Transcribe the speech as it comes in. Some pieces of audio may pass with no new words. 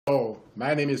Hello,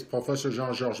 my name is Professor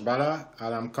Jean-Georges Balla,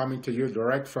 and I'm coming to you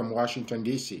direct from Washington,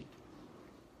 D.C.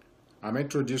 I'm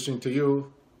introducing to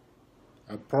you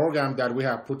a program that we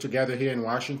have put together here in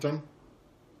Washington,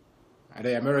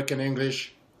 the American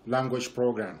English Language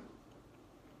Program.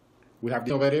 We have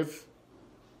innovative,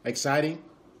 exciting,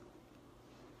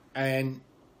 and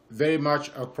very much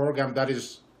a program that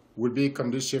will be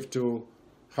conducive to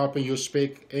helping you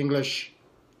speak English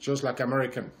just like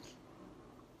Americans.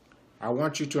 I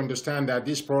want you to understand that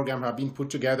this program has been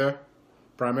put together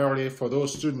primarily for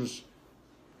those students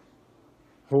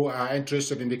who are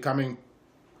interested in becoming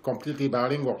completely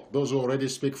bilingual, those who already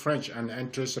speak French and are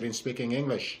interested in speaking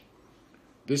English.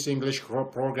 This English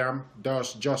program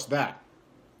does just that.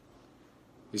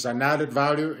 It's an added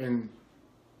value in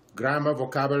grammar,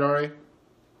 vocabulary,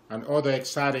 and other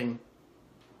exciting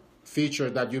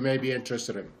features that you may be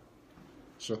interested in.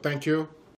 So thank you.